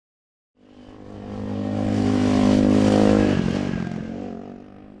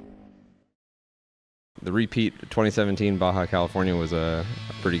The repeat 2017 Baja California was a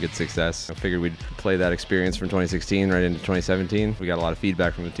pretty good success. I figured we'd play that experience from 2016 right into 2017. We got a lot of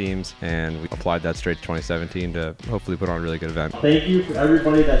feedback from the teams, and we applied that straight to 2017 to hopefully put on a really good event. Thank you for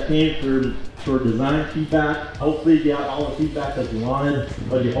everybody that came for design feedback. Hopefully you got all the feedback that you wanted,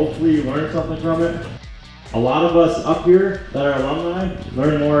 but hopefully you learned something from it. A lot of us up here that are alumni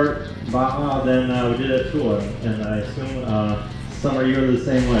learned more Baja than we did at school, and I assume some of you are the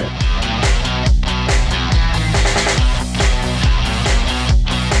same way.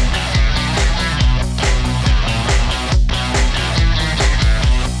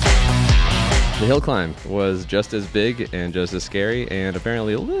 The hill climb was just as big and just as scary, and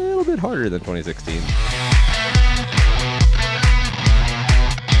apparently a little bit harder than 2016.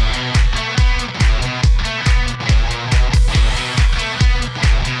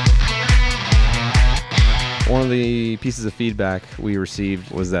 One of the pieces of feedback we received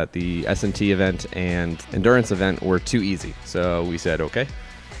was that the S&T event and endurance event were too easy. So we said, okay,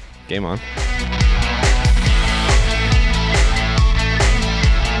 game on.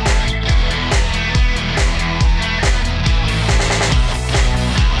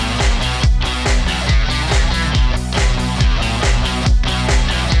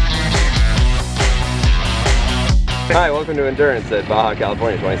 Hi, welcome to Endurance at Baja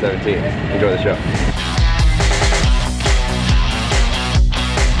California 2017. Enjoy the show.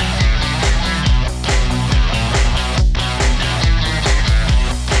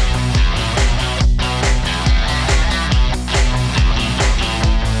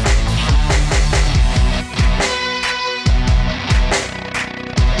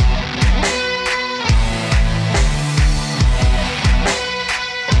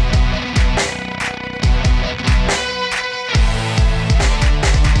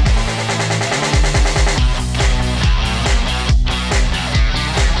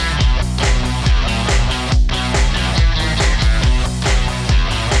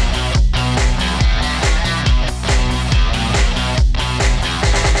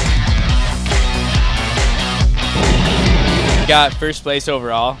 Got first place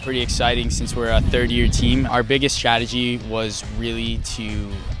overall, pretty exciting since we're a third-year team. Our biggest strategy was really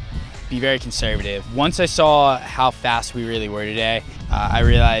to be very conservative. Once I saw how fast we really were today, I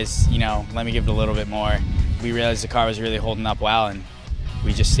realized, let me give it a little bit more. We realized the car was really holding up well, and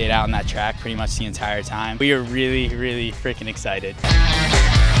we just stayed out on that track pretty much the entire time. We were really, really freaking excited.